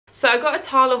So I got a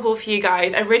TALA haul for you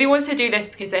guys. I really wanted to do this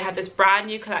because they have this brand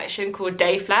new collection called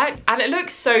DayFlex and it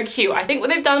looks so cute. I think what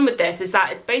they've done with this is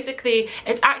that it's basically,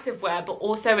 it's activewear but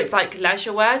also it's like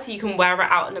leisure wear, so you can wear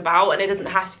it out and about and it doesn't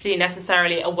have to be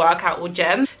necessarily a workout or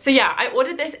gym. So yeah, I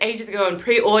ordered this ages ago on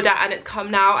pre-order and it's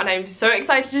come now and I'm so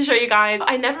excited to show you guys.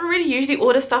 I never really usually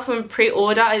order stuff on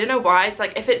pre-order. I don't know why. It's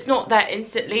like if it's not there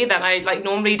instantly then I like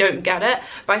normally don't get it,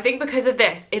 but I think because of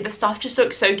this the stuff just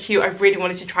looks so cute. I really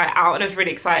wanted to try it out and I was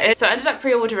really excited. So I ended up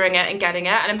pre-ordering it and getting it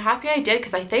and I'm happy I did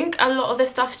because I think a lot of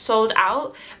this stuff sold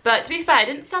out, but to be fair, it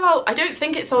didn't sell out. I don't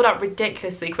think it sold out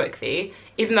ridiculously quickly,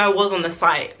 even though I was on the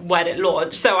site when it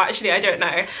launched, so actually I don't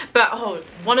know. But oh,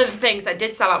 one of the things that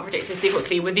did sell out ridiculously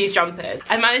quickly were these jumpers.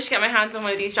 I managed to get my hands on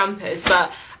one of these jumpers,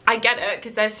 but I get it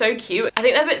because they're so cute. I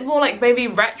think they're a bit more like maybe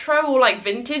retro or like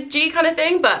vintage-y kind of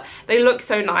thing, but they look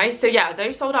so nice. So yeah,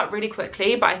 those sold out really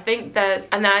quickly, but I think there's,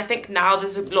 and then I think now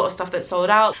there's a lot of stuff that's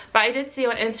sold out. But I did see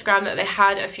on Instagram that they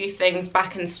had a few things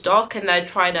back in stock and they're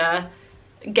trying to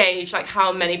gauge like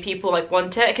how many people like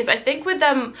want it, because I think with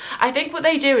them, I think what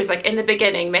they do is like in the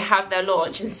beginning they have their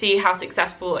launch and see how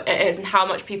successful it is and how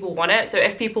much people want it. So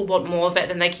if people want more of it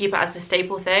then they keep it as a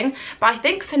staple thing, but I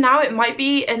think for now it might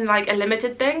be in like a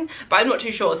limited thing, but I'm not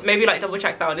too sure, so maybe like double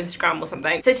check that on Instagram or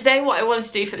something. So today what I wanted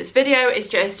to do for this video is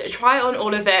just try on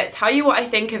all of it, tell you what I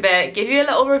think of it, give you a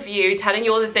little review, telling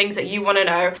you all the things that you want to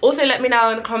know. Also let me know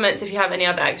in the comments if you have any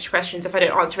other extra questions if I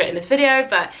don't answer it in this video,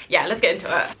 but yeah, let's get into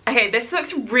it. Okay, this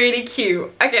looks really cute.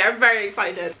 Okay, I'm very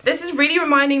excited. This is really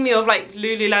reminding me of like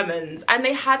Lululemons, and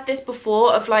they had this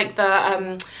before of like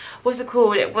the what's it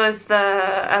called, it was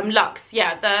the Luxe,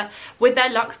 yeah, with their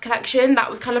Luxe collection that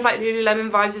was kind of like Lululemon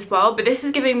vibes as well, but this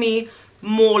is giving me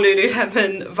more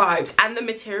Lululemon vibes and the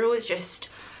material is just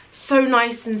so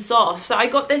nice and soft. So I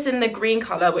got this in the green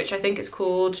color, which I think is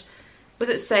called, was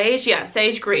it sage? Yeah,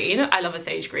 sage green. I love a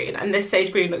sage green and this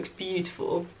sage green looks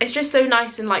beautiful. It's just so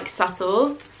nice and like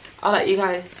subtle. I'll let you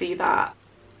guys see that.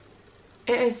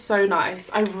 It is so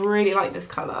nice. I really like this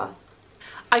colour.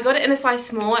 I got it in a size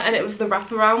small and it was the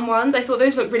wraparound ones. I thought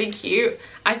those looked really cute.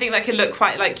 I think that could look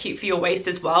quite like cute for your waist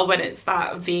as well when it's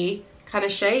that V kind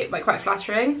of shape, like quite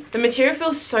flattering. The material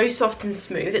feels so soft and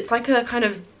smooth. It's like a kind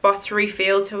of buttery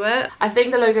feel to it. I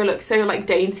think the logo looks so like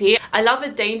dainty. I love a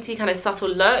dainty kind of subtle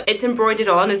look. It's embroidered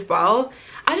on as well.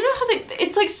 I don't know how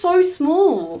it's like so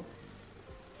small.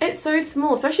 It's so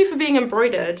small, especially for being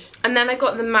embroidered. And then I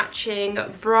got the matching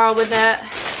bra with it.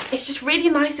 It's just really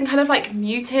nice and kind of like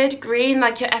muted green,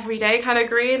 like your everyday kind of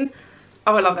green.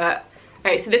 Oh, I love it.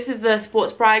 Okay, so this is the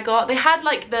sports bra I got. They had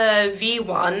like the V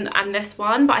one and this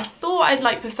one, but I thought I'd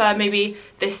like prefer maybe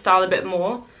this style a bit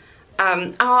more.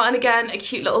 Oh, and again, a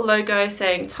cute little logo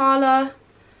saying TALA.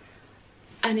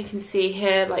 And you can see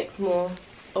here like more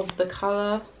of the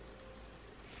colour.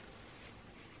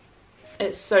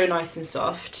 It's so nice and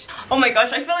soft. Oh my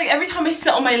gosh, I feel like every time I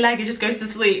sit on my leg it just goes to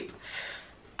sleep.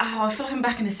 Oh, I feel like I'm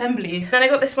back in assembly. Then I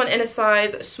got this one in a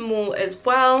size small as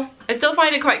well. I still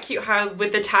find it quite cute how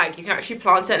with the tag you can actually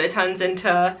plant it and it turns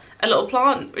into a little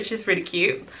plant, which is really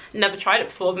cute. Never tried it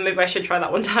before, but maybe I should try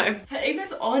that one time. Putting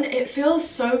this on, it feels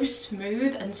so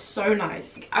smooth and so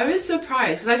nice. I was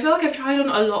surprised because I feel like I've tried on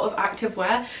a lot of active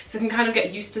wear so I can kind of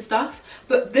get used to stuff,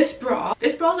 but this bra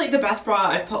is like the best bra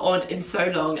I've put on in so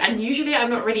long, and usually I'm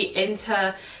not really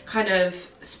into kind of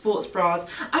sports bras.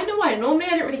 I know why, normally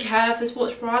I don't really care for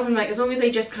sports bras. I'm like, as long as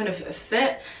they just kind of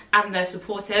fit and they're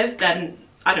supportive, then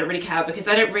I don't really care, because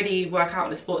I don't really work out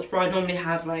in a sports bra. I normally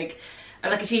have like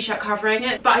a t-shirt covering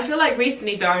it. But I feel like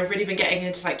recently though I've really been getting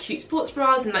into like cute sports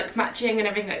bras and like matching and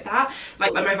everything like that.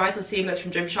 Like my Vital Seamless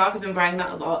from Gymshark, I've been wearing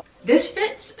that a lot. This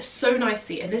fits so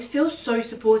nicely and this feels so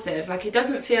supportive. Like it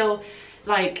doesn't feel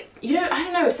like, you know, I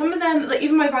don't know, some of them, like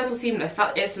even my Vital Seamless,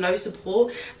 that is low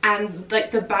support, and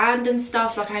like the band and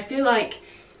stuff, like I feel like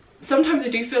sometimes I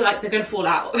do feel like they're gonna fall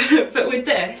out. But with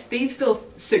this, these feel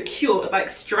secure, like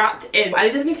strapped in, and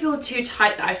it doesn't feel too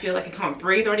tight that I feel like I can't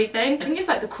breathe or anything. I think it's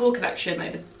like the Core collection,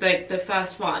 like the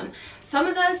first one. Some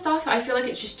of their stuff I feel like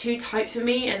it's just too tight for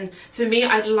me, and for me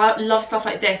I love stuff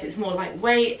like this. It's more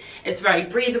lightweight, it's very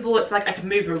breathable, it's like I can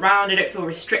move around, I don't feel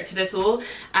restricted at all.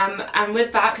 And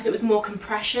with that, because it was more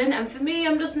compression, and for me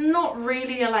I'm just not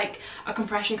really a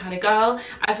compression kind of girl.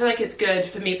 I feel like it's good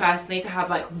for me personally to have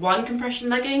like one compression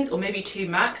leggings or maybe two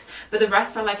max, but the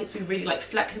rest I like it to be really like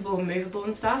flexible and movable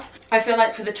and stuff. I feel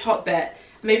like for the top bit,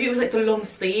 maybe it was like the long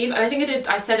sleeve, and I think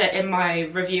I said it in my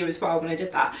review as well when I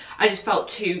did that, I just felt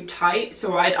too tight,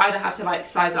 so I'd either have to like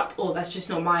size up or that's just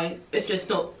not it's just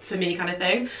not for me kind of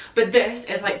thing. But this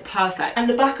is like perfect, and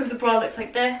the back of the bra looks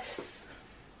like this.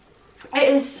 It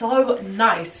is so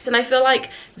nice, and I feel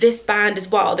like this band as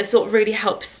well, this sort of really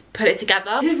helps put it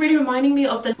together. This is really reminding me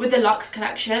of with the Luxe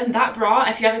collection. That bra,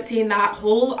 if you haven't seen that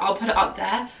haul, I'll put it up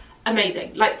there.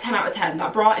 Amazing, like 10 out of 10.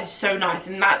 That bra is so nice,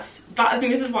 and I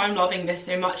think this is why I'm loving this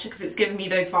so much, because it's giving me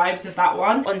those vibes of that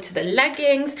one. Onto the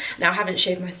leggings. Now I haven't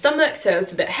shaved my stomach, so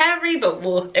it's a bit hairy, but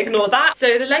we'll ignore that.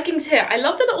 So the leggings here, I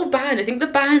love the little band. I think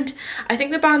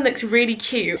the band looks really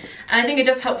cute, and I think it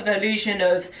does help with the illusion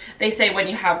of, they say when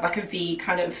you have like a V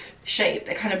kind of shape,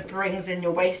 it kind of brings in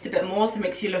your waist a bit more, so it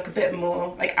makes you look a bit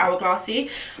more like hourglassy.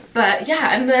 But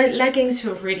yeah, and the leggings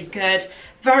feel really good,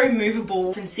 very movable.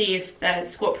 You can see if they're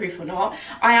squat proof or not.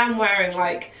 I am wearing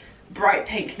like bright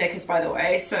pink knickers, by the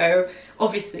way, so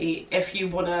obviously if you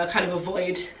want to kind of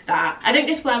avoid that, I don't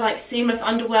just wear like seamless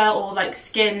underwear or like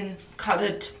skin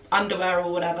coloured underwear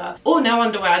or whatever, or no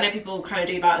underwear. I know people kind of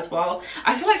do that as well.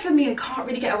 I feel like for me, I can't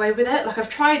really get away with it. Like I've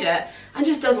tried it and it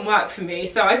just doesn't work for me,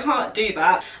 so I can't do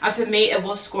that. And for me, it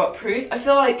was squat proof. I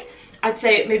feel like I'd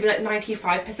say maybe like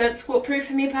 95% squat proof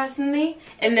for me personally,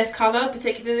 in this colour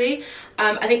particularly.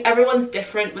 I think everyone's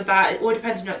different with that. It all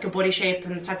depends on like your body shape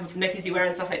and the type of knickers you wear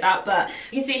and stuff like that. But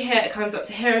you can see here, it comes up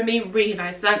to here in me, really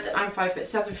nice length. I'm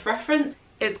 5'7" for reference.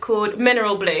 It's called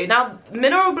Mineral Blue. Now,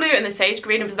 Mineral Blue and the Sage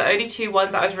Green was the only two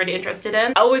ones that I was really interested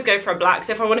in. I always go for a black,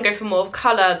 so if I want to go for more of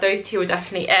colour, those two were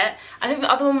definitely it. I think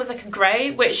the other one was like a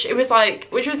grey, which was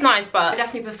nice, but I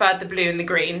definitely preferred the blue and the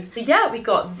green. So yeah, we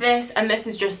got this, and this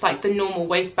is just like the normal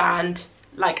waistband,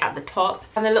 like at the top,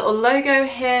 and the little logo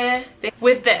here.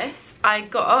 With this, I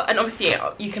got, and obviously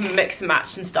you can mix and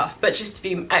match and stuff, but just to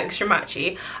be extra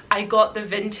matchy, I got the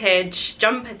vintage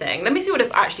jumper thing. Let me see what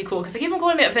it's actually called, because I keep on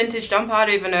calling it a vintage jumper. I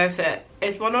don't even know if it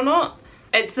is one or not.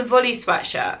 It's a volley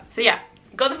sweatshirt. So yeah,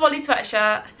 got the volley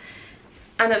sweatshirt,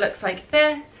 and it looks like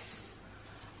this.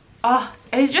 Oh,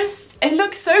 it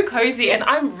looks so cozy, and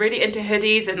I'm really into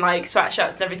hoodies and like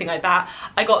sweatshirts and everything like that.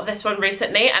 I got this one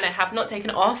recently and I have not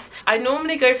taken it off. I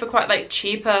normally go for quite like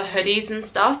cheaper hoodies and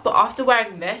stuff, but after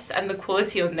wearing this and the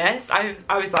quality on this, I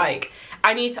was like,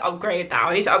 I need to upgrade now.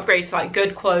 I need to upgrade to like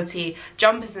good quality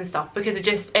jumpers and stuff, because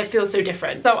it feels so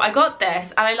different. So I got this,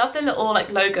 and I love the little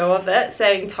like logo of it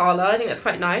saying TALA. I think that's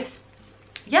quite nice.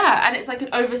 Yeah, and it's like an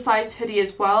oversized hoodie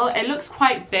as well. It looks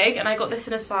quite big, and I got this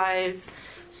in a size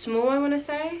small, I want to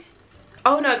say.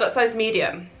 Oh no, I got a size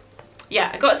medium. Yeah,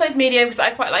 I got a size medium because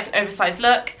I quite like an oversized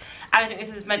look, and I think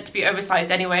this is meant to be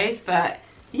oversized anyways. But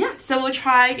yeah, so we'll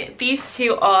try these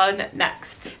two on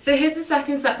next. So here's the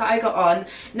second set that I got on.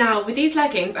 Now with these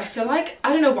leggings, I feel like,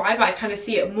 I don't know why, but I kind of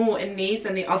see it more in these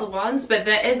than the other ones, but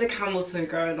there is a camel toe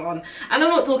going on, and I'm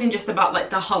not talking just about like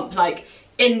the hump, like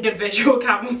individual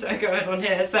camel toe going on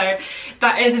here, so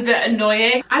that is a bit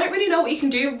annoying. I don't really know what you can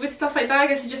do with stuff like that. I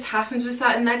guess it just happens with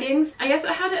certain leggings. I guess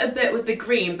I had it a bit with the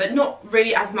green, but not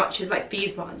really as much as like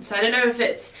these ones. So I don't know if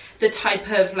it's the type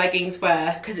of leggings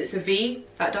where, because it's a V,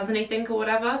 that does anything or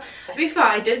whatever. To be fair,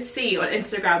 I did see on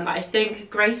Instagram that I think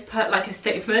Grace put like a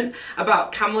statement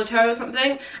about camel toe or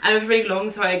something, and it was really long,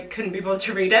 so I couldn't be bothered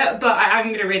to read it, but I am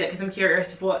going to read it because I'm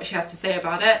curious of what she has to say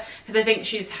about it, because I think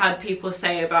she's had people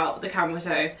say about the camel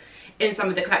toe in some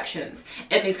of the collections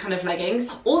in these kind of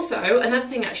leggings. Also, another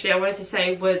thing actually I wanted to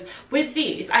say was, with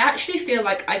these, I actually feel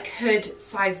like I could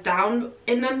size down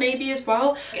in them maybe as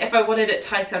well. If I wanted it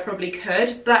tighter, I probably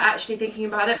could, but actually thinking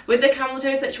about it, with the camel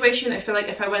toe situation, I feel like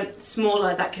if I went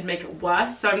smaller, that could make it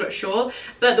worse, so I'm not sure.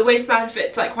 But the waistband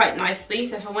fits like quite nicely,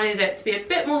 so if I wanted it to be a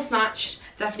bit more snatched,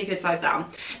 definitely could size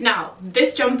down. Now,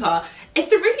 this jumper,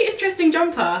 it's a really interesting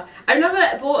jumper. I've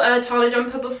never bought a TALA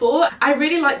jumper before. I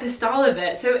really like the style of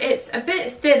it. So it's a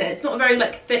bit thinner. It's not a very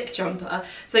like thick jumper.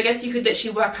 So I guess you could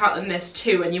literally work out in this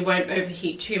too, and you won't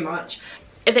overheat too much.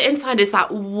 The inside is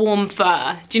that warm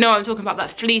fur. Do you know what I'm talking about?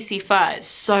 That fleecy fur. It's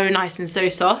so nice and so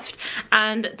soft.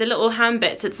 And the little hand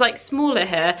bits, it's like smaller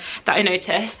here that I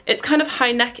noticed. It's kind of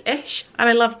high neck-ish, and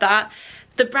I love that.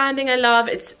 The branding I love,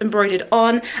 it's embroidered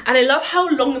on, and I love how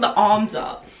long the arms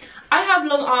are. I have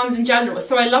long arms in general,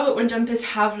 so I love it when jumpers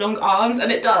have long arms,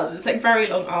 and it does. It's like very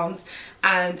long arms,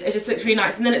 and it just looks really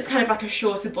nice. And then it's kind of like a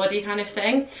shorter body kind of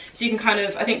thing, so you can kind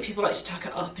of, I think people like to tuck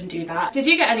it up and do that. Did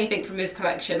you get anything from this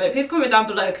collection? Like, please comment down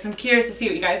below, because I'm curious to see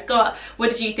what you guys got. What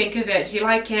did you think of it? Did you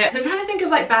like it? So I'm trying to think of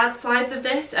like bad sides of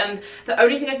this, and the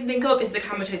only thing I can think of is the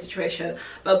camel toe situation.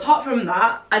 But apart from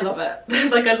that, I love it.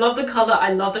 Like, I love the colour,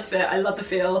 I love the fit, I love the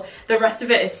feel. The rest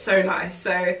of it is so nice.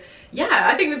 So yeah,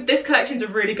 I think that this collection's a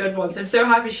really good one, so I'm so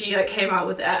happy she like came out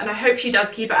with it, and I hope she does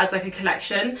keep it as like a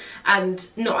collection and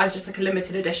not as just like a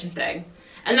limited edition thing.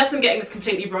 unless I'm getting this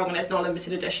completely wrong and it's not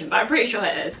limited edition, but I'm pretty sure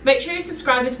it is. Make sure you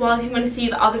subscribe as well if you want to see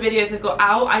the other videos I've got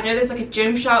out. I know there's like a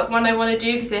Gymshark one I want to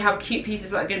do because they have cute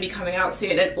pieces that are going to be coming out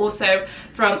soon, and also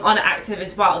from Honor Active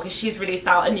as well because she's released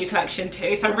out a new collection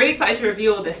too. So I'm really excited to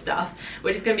review all this stuff,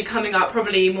 which is going to be coming up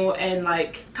probably more in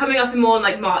like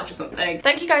March or something.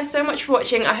 Thank you guys so much for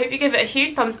watching. I hope you give it a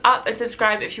huge thumbs up and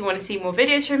subscribe if you want to see more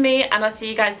videos from me, and I'll see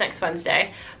you guys next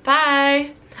Wednesday.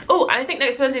 Bye. Oh, and I think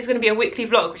next Wednesday is going to be a weekly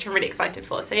vlog, which I'm really excited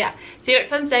for. So yeah, see you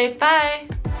next Wednesday. Bye.